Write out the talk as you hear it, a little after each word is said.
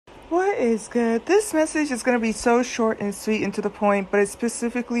What is good? This message is going to be so short and sweet and to the point, but it's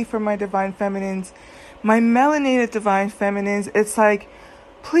specifically for my divine feminines, my melanated divine feminines. It's like,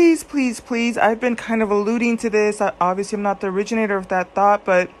 please, please, please. I've been kind of alluding to this. Obviously, I'm not the originator of that thought,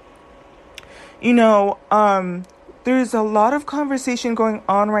 but there's a lot of conversation going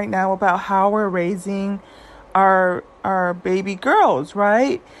on right now about how we're raising our baby girls,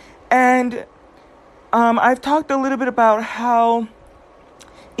 right? And I've talked a little bit about how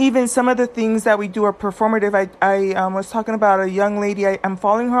even some of the things that we do are performative. I was talking about a young lady. I'm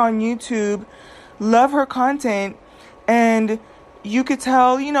following her on YouTube, love her content, and you could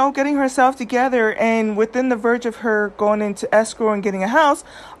tell, getting herself together and within the verge of her going into escrow and getting a house,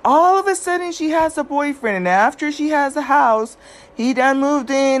 all of a sudden she has a boyfriend. And after she has a house, he done moved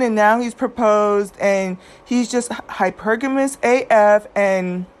in and now he's proposed and he's just hypergamous AF.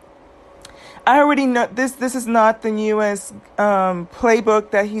 And I already know this is not the newest playbook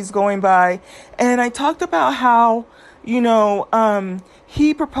that he's going by. And I talked about how,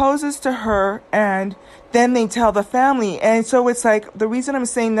 he proposes to her and then they tell the family. And so it's like, the reason I'm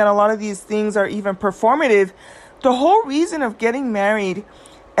saying that a lot of these things are even performative, the whole reason of getting married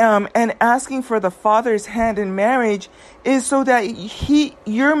and asking for the father's hand in marriage is so that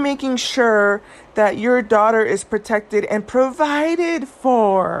you're making sure that your daughter is protected and provided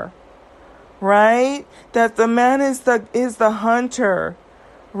for. Right? That the man is the hunter,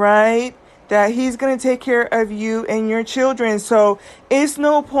 right? That he's going to take care of you and your children. So it's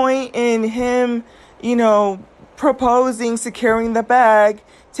no point in him, proposing, securing the bag,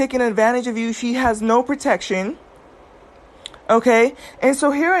 taking advantage of you. She has no protection. Okay? And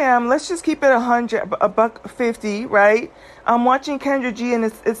so here I am. Let's just keep it $150, right? I'm watching Kendra G, and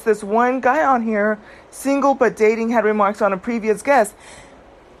it's this one guy on here, single but dating, had remarks on a previous guest.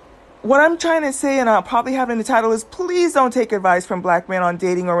 What I'm trying to say, and I'll probably have it in the title, is please don't take advice from black men on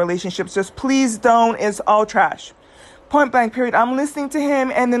dating or relationships. Just please don't. It's all trash. Point blank, period. I'm listening to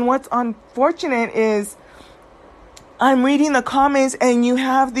him, and then what's unfortunate is I'm reading the comments, and you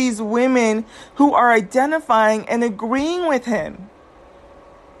have these women who are identifying and agreeing with him.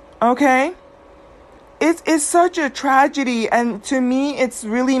 Okay? It's such a tragedy, and to me, it's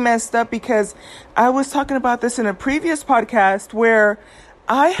really messed up because I was talking about this in a previous podcast where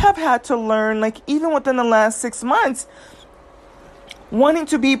I have had to learn, like even within the last 6 months, wanting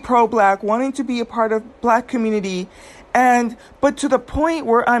to be pro-black, wanting to be a part of black community, but to the point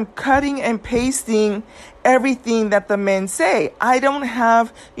where I'm cutting and pasting everything that the men say. I don't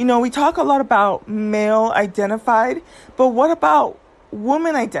have, we talk a lot about male identified, but what about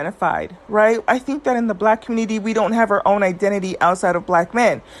woman identified, right? I think that in the black community, we don't have our own identity outside of black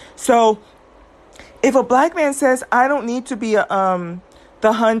men. So if a black man says, I don't need to be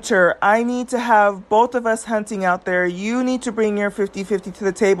the hunter, I need to have both of us hunting out there. You need to bring your 50-50 to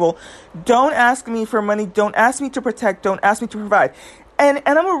the table. Don't ask me for money. Don't ask me to protect. Don't ask me to provide. And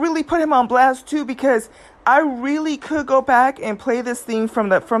I'm going to really put him on blast too, because I really could go back and play this thing from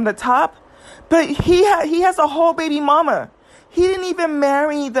the top. But he has a whole baby mama. He didn't even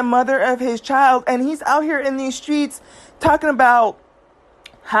marry the mother of his child. And he's out here in these streets talking about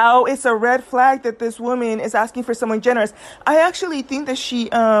how it's a red flag that this woman is asking for someone generous. I actually think that she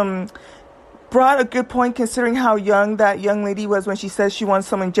brought a good point considering how young that young lady was when she says she wants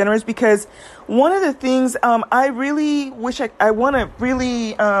someone generous, because one of the things I really wish I want to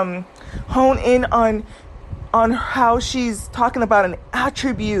really hone in on how she's talking about an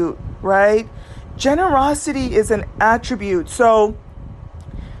attribute, right? Generosity is an attribute. So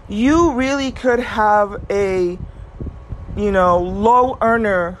you really could have a low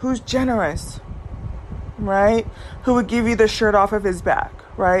earner who's generous, right? Who would give you the shirt off of his back,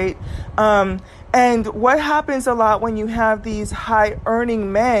 right? And what happens a lot when you have these high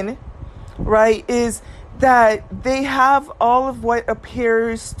earning men, right, is that they have all of what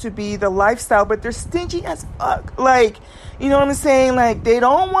appears to be the lifestyle, but they're stingy as fuck. Like, you know what I'm saying? Like, they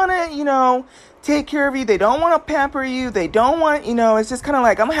don't want to, take care of you. They don't want to pamper you. They don't want, it's just kind of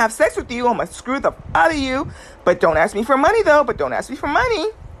like, I'm going to have sex with you. I'm going to screw the out of you. But don't ask me for money, though. But don't ask me for money.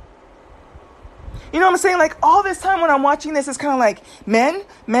 You know what I'm saying? Like, all this time when I'm watching this, it's kind of like, men,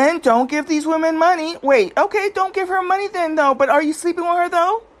 don't give these women money. Wait, okay, don't give her money then, though. But are you sleeping with her,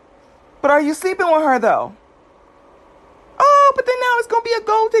 though? Oh, but then now it's going to be a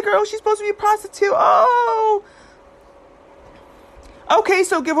gold digger. Oh, she's supposed to be a prostitute. Oh. Okay,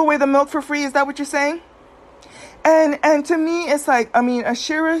 so give away the milk for free. Is that what you're saying? And to me, it's like,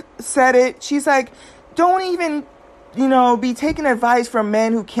 Ashira said it. She's like, don't even, be taking advice from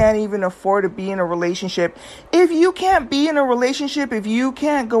men who can't even afford to be in a relationship. If you can't be in a relationship, if you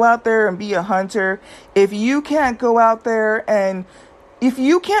can't go out there and be a hunter, if you can't go out there and If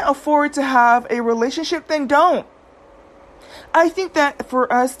you can't afford to have a relationship, then don't. I think that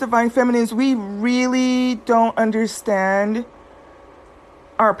for us divine feminines, we really don't understand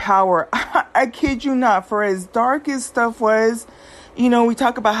our power. I kid you not. For as dark as stuff was, we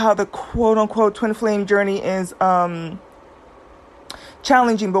talk about how the quote unquote twin flame journey is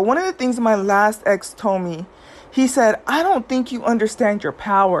challenging. But one of the things my last ex told me, he said, I don't think you understand your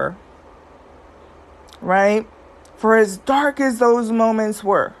power. Right? For as dark as those moments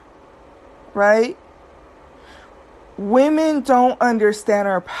were, right? Women don't understand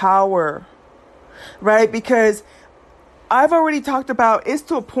our power, right? Because I've already talked about, it's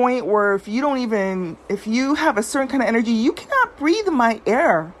to a point where if you have a certain kind of energy, you cannot breathe my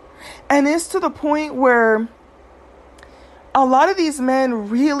air. And it's to the point where a lot of these men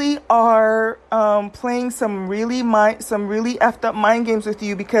really are playing some really effed up mind games with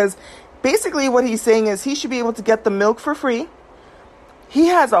you, because basically what he's saying is he should be able to get the milk for free. He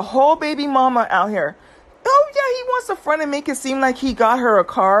has a whole baby mama out here. Oh yeah, he wants to front and make it seem like he got her a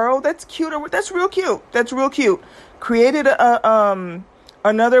car. Oh, that's cute. That's real cute. That's real cute. Created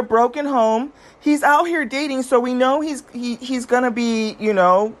another broken home. He's out here dating, so we know he's gonna be,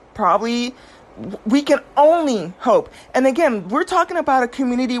 probably. We can only hope. And again, we're talking about a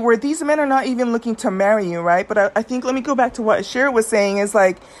community where these men are not even looking to marry you, right? But I think, let me go back to what Shira was saying, is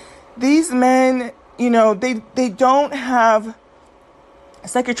like, these men, they don't have,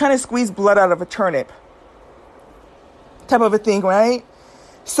 it's like you're trying to squeeze blood out of a turnip type of a thing, right?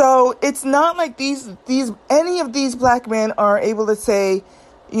 So it's not like any of these black men are able to say,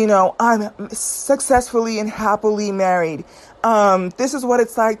 I'm successfully and happily married. This is what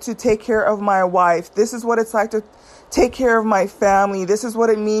it's like to take care of my wife. This is what it's like to take care of my family. This is what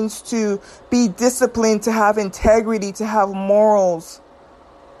it means to be disciplined, to have integrity, to have morals,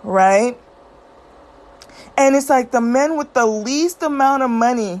 right? And it's like the men with the least amount of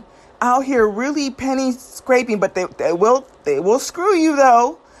money out here really penny scraping, but they will screw you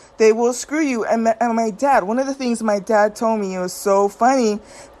though. They will screw you. And my dad, one of the things my dad told me, it was so funny,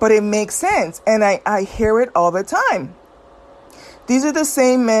 but it makes sense. And I hear it all the time. These are the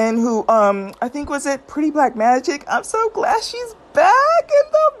same men who, I think, was it Pretty Black Magic? I'm so glad she's back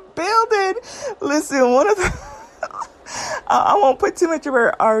in the building. Listen, one of the, I won't put too much of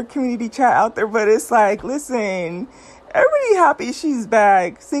our community chat out there, but it's like, listen, everybody happy she's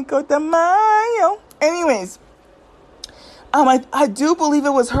back. Cinco de Mayo. Anyways, I do believe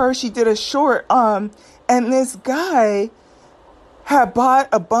it was her. She did a short, and this guy had bought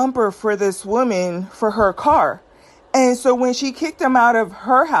a bumper for this woman for her car. And so when she kicked him out of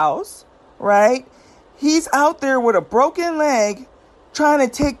her house, right, he's out there with a broken leg trying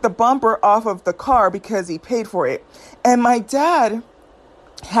to take the bumper off of the car because he paid for it. And my dad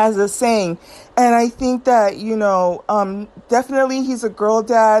has a saying, and I think that, definitely he's a girl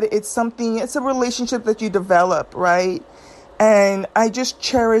dad. It's a relationship that you develop, right? And I just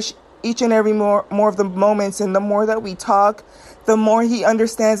cherish each and every more of the moments. And the more that we talk, the more he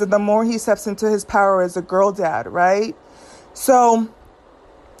understands and the more he steps into his power as a girl dad, right? So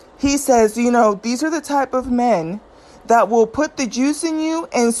he says, these are the type of men that will put the juice in you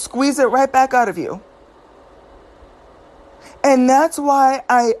and squeeze it right back out of you. And that's why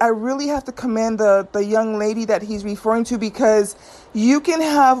I really have to commend the young lady that he's referring to, because you can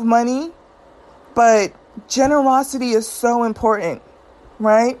have money, but generosity is so important,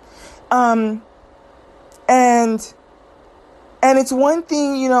 right? And it's one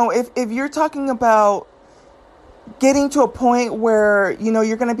thing, if you're talking about getting to a point where,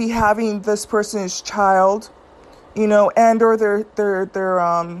 you're going to be having this person's child, and or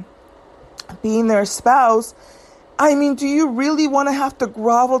they're being their spouse. I mean, do you really want to have to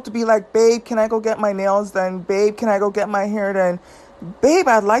grovel to be like, babe, can I go get my nails done? Babe, can I go get my hair done? Babe,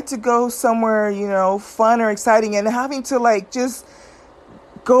 I'd like to go somewhere, fun or exciting, and having to just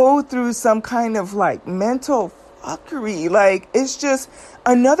go through some kind of mental fuckery. It's just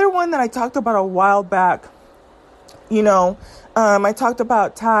another one that I talked about a while back. I talked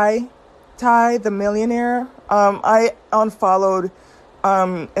about Ty the millionaire. I unfollowed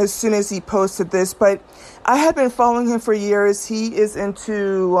as soon as he posted this, but I had been following him for years. He is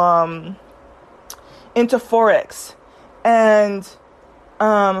into Forex, and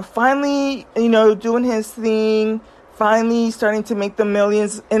finally, doing his thing, finally starting to make the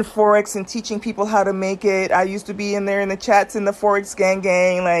millions in Forex and teaching people how to make it. I used to be in there in the chats in the Forex gang,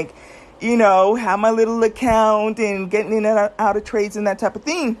 have my little account and getting in and out of trades and that type of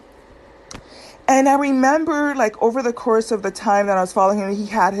thing. And I remember, over the course of the time that I was following him, he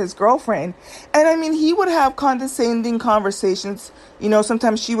had his girlfriend. And I mean, he would have condescending conversations.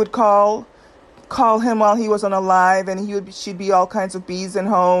 Sometimes she would call call him while he was on a live, and she'd be all kinds of bees and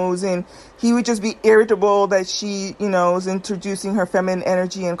hoes, and he would just be irritable that she, was introducing her feminine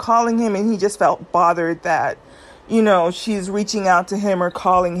energy and calling him, and he just felt bothered that, she's reaching out to him or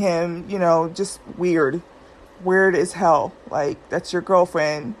calling him, just weird as hell. Like, that's your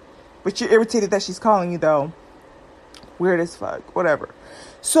girlfriend, but you're irritated that she's calling you, though. Weird as fuck, whatever.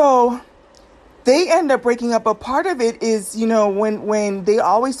 So they end up breaking up. But part of it is, when they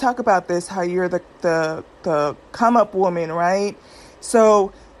always talk about this, how you're the come up woman, right?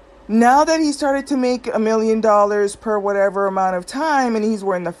 So now that he started to make $1 million per whatever amount of time, and he's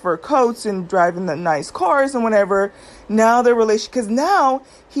wearing the fur coats and driving the nice cars and whatever, now the relation, because now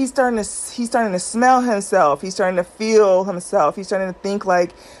he's starting to smell himself. He's starting to feel himself. He's starting to think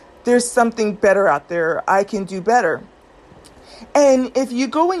like, there's something better out there. I can do better. And if you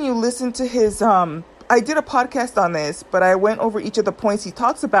go and you listen to his, I did a podcast on this, but I went over each of the points he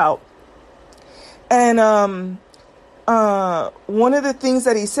talks about. And one of the things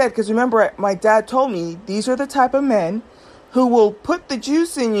that he said, because remember, my dad told me, these are the type of men who will put the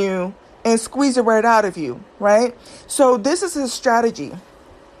juice in you and squeeze it right out of you, right? So this is his strategy.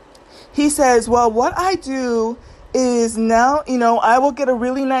 He says, well, what I do is now, I will get a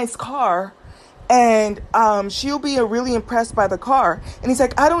really nice car, and she'll be really impressed by the car. And he's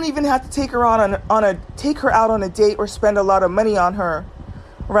like, I don't even have to take her out on a date or spend a lot of money on her,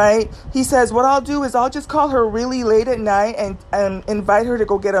 right? He says, what I'll do is I'll just call her really late at night and invite her to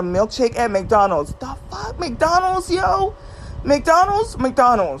go get a milkshake at McDonald's. The fuck? McDonald's, yo?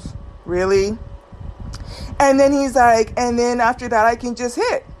 McDonald's. Really? And then he's like, and then after that I can just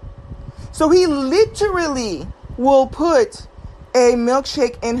hit. So he literally will put a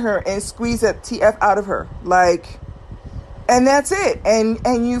milkshake in her and squeeze a TF out of her. And that's it.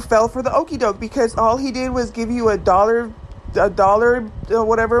 And you fell for the okie doke, because all he did was give you a dollar,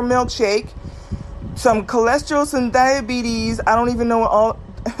 whatever milkshake, some cholesterol, some diabetes. I don't even know what all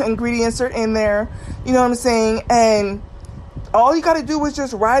ingredients are in there. You know what I'm saying? And all you got to do was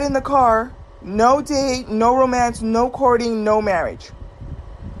just ride in the car. No date, no romance, no courting, no marriage.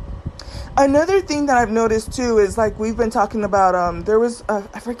 Another thing that I've noticed too is, like, we've been talking about, there was,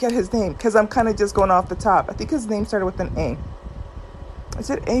 I forget his name, because I'm kind of just going off the top. I think his name started with an A. Is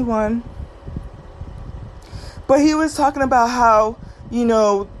it A1? But he was talking about how,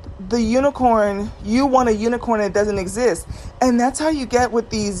 the unicorn, you want a unicorn that doesn't exist. And that's how you get with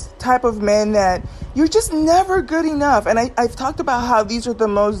these type of men, that you're just never good enough. And I've talked about how these are the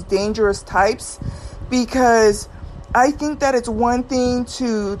most dangerous types, because I think that it's one thing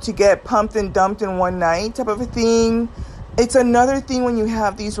to get pumped and dumped in one night type of a thing. It's another thing when you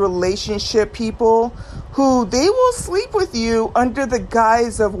have these relationship people who they will sleep with you under the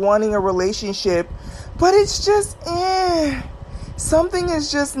guise of wanting a relationship, but it's just, something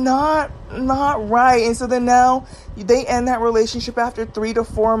is just not right. And so then now they end that relationship after 3 to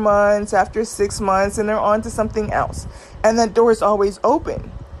 4 months, after 6 months, and they're on to something else. And that door is always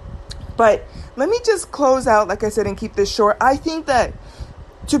open. But let me just close out, like I said, and keep this short. I think that,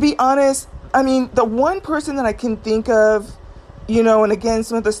 to be honest, the one person that I can think of, and again,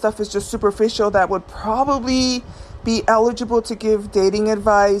 some of the stuff is just superficial, that would probably be eligible to give dating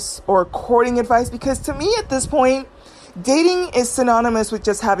advice or courting advice, because to me at this point, dating is synonymous with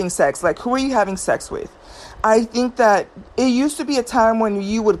just having sex. Like, who are you having sex with? I think that it used to be a time when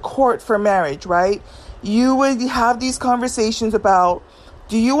you would court for marriage, right? You would have these conversations about,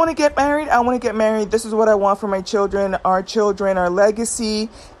 do you want to get married? I want to get married. This is what I want for my children, our legacy.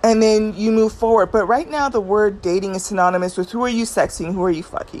 And then you move forward. But right now, the word dating is synonymous with, who are you sexing? Who are you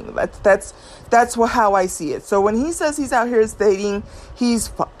fucking? That's how I see it. So when he says he's out here dating, he's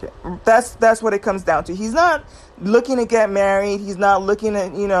fucking. That's what it comes down to. He's not looking to get married. He's not looking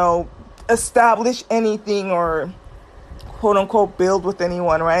to, establish anything or quote unquote build with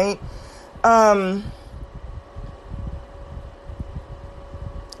anyone, right?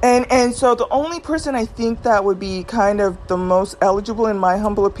 And so the only person I think that would be kind of the most eligible, in my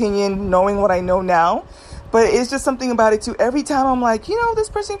humble opinion, knowing what I know now, but it's just something about it too. Every time I'm like, this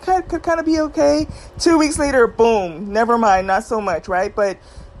person could kind of be okay. 2 weeks later, boom, never mind, not so much, right? But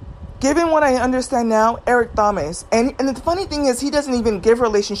given what I understand now, Eric Thomas, and the funny thing is, he doesn't even give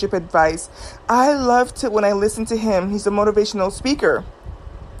relationship advice. I love to, when I listen to him, he's a motivational speaker,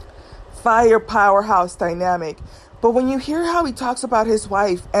 fire powerhouse dynamic. But when you hear how he talks about his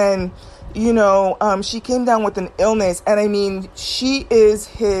wife, and, she came down with an illness, and she is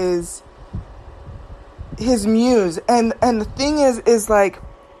his muse. And the thing is like,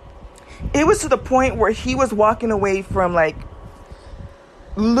 it was to the point where he was walking away from, like,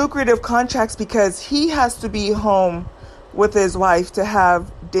 lucrative contracts because he has to be home with his wife to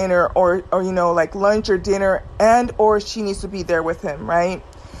have dinner or like lunch or dinner, and or she needs to be there with him, right?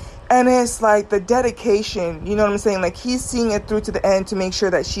 And it's like the dedication, you know what I'm saying? Like he's seeing it through to the end to make sure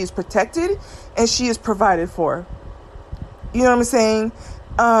that she is protected and she is provided for. You know what I'm saying?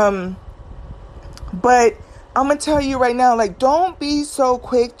 But I'm going to tell you right now, like, don't be so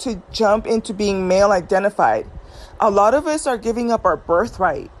quick to jump into being male identified. A lot of us are giving up our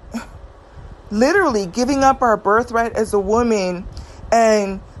birthright. Literally giving up our birthright as a woman.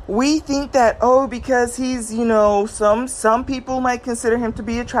 And we think that, because he's, some people might consider him to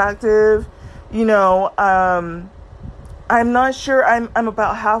be attractive. I'm not sure. I'm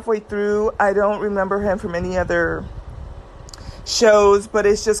about halfway through. I don't remember him from any other shows, but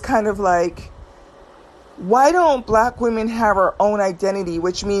it's just kind of like, why don't black women have our own identity,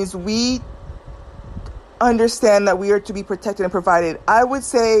 which means we understand that we are to be protected and provided? I would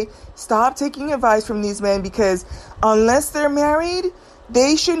say stop taking advice from these men, because unless they're married,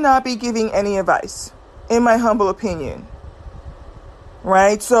 they should not be giving any advice, in my humble opinion.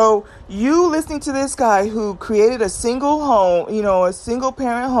 Right? So you listening to this guy who created a single home, a single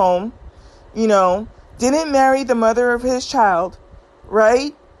parent home, didn't marry the mother of his child,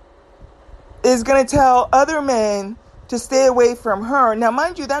 right? Is going to tell other men to stay away from her. Now,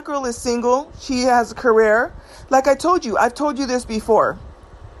 mind you, that girl is single. She has a career. Like I told you, I've told you this before.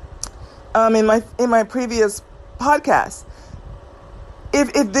 In my previous podcast.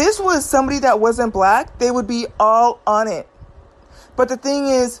 If this was somebody that wasn't black, they would be all on it. But the thing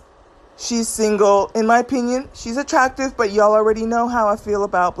is, she's single. In my opinion, she's attractive, but y'all already know how I feel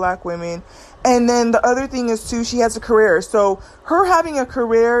about black women. And then the other thing is, too, she has a career. So her having a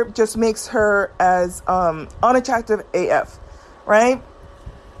career just makes her as unattractive AF, right?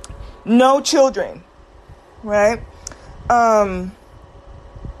 No children, right?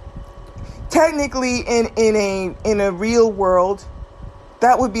 Technically, in a real world,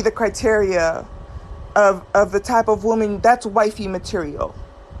 that would be the criteria of the type of woman that's wifey material,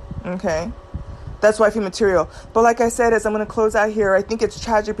 okay? That's wifey material. But like I said, as I'm going to close out here, I think it's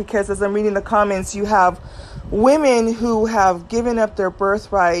tragic because as I'm reading the comments, you have women who have given up their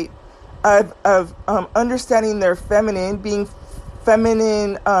birthright of understanding their feminine, being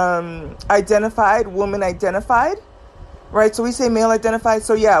feminine identified, woman identified, right? So we say male identified.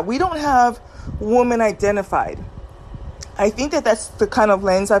 So yeah, we don't have woman identified. I think that that's the kind of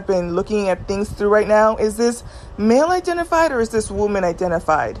lens I've been looking at things through right now. Is this male identified or is this woman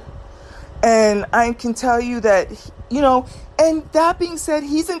identified? And I can tell you that, and that being said,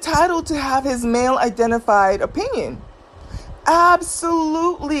 he's entitled to have his male identified opinion.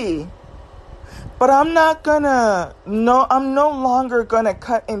 Absolutely. But I'm no longer gonna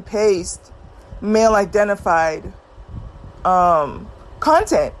cut and paste male identified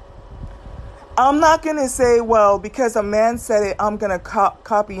content. I'm not going to say, well, because a man said it, I'm going to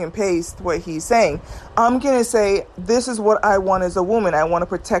copy and paste what he's saying. I'm going to say, this is what I want as a woman. I want to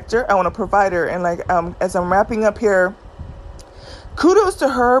protect her. I want to provide her. And like, as I'm wrapping up here, kudos to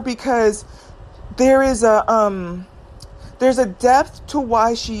her, because there's a depth to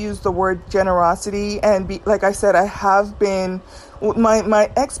why she used the word generosity. And like I said, I have been,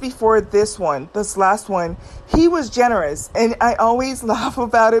 my ex before this last one, he was generous. And I always laugh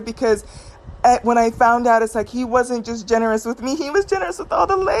about it because when I found out, it's like he wasn't just generous with me, he was generous with all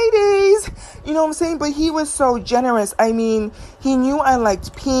the ladies. You know what I'm saying? But he was so generous. I mean, he knew I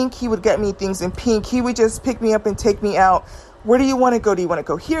liked pink. He would get me things in pink. He would just pick me up and take me out. Where do you want to go? Do you want to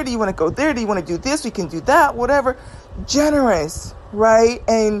go here? Do you want to go there? Do you want to do this? We can do that, whatever. Generous, right?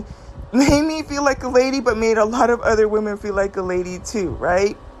 And made me feel like a lady, but made a lot of other women feel like a lady too,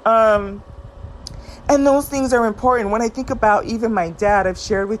 right? And those things are important. When I think about even my dad, I've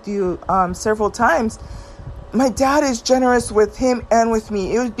shared with you several times, my dad is generous with him and with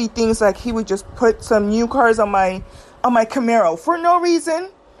me. It would be things like he would just put some new cars on my Camaro for no reason.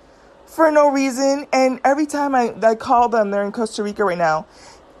 And every time I call them, they're in Costa Rica right now.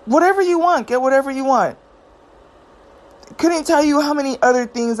 Whatever you want, get whatever you want. Couldn't tell you how many other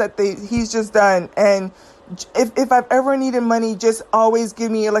things that he's just done. And if I've ever needed money, just always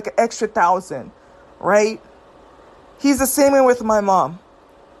give me like an extra 1,000. Right? He's the same way with my mom.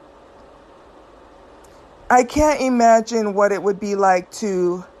 I can't imagine what it would be like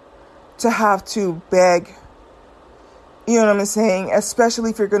to have to beg. You know what I'm saying?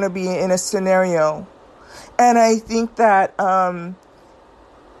 Especially if you're going to be in a scenario. And I think that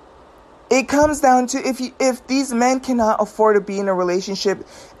it comes down to if these men cannot afford to be in a relationship,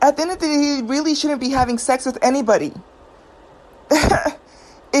 at the end of the day, he really shouldn't be having sex with anybody.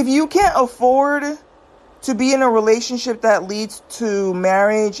 If you can't afford to be in a relationship that leads to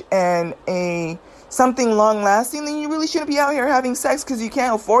marriage and a something long lasting, then you really shouldn't be out here having sex because you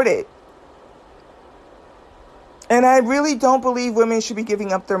can't afford it. And I really don't believe women should be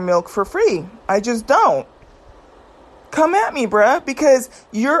giving up their milk for free. I just don't. Come at me, bruh, because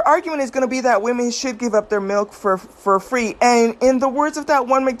your argument is going to be that women should give up their milk for free. And in the words of that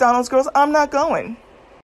one McDonald's girl, I'm not going.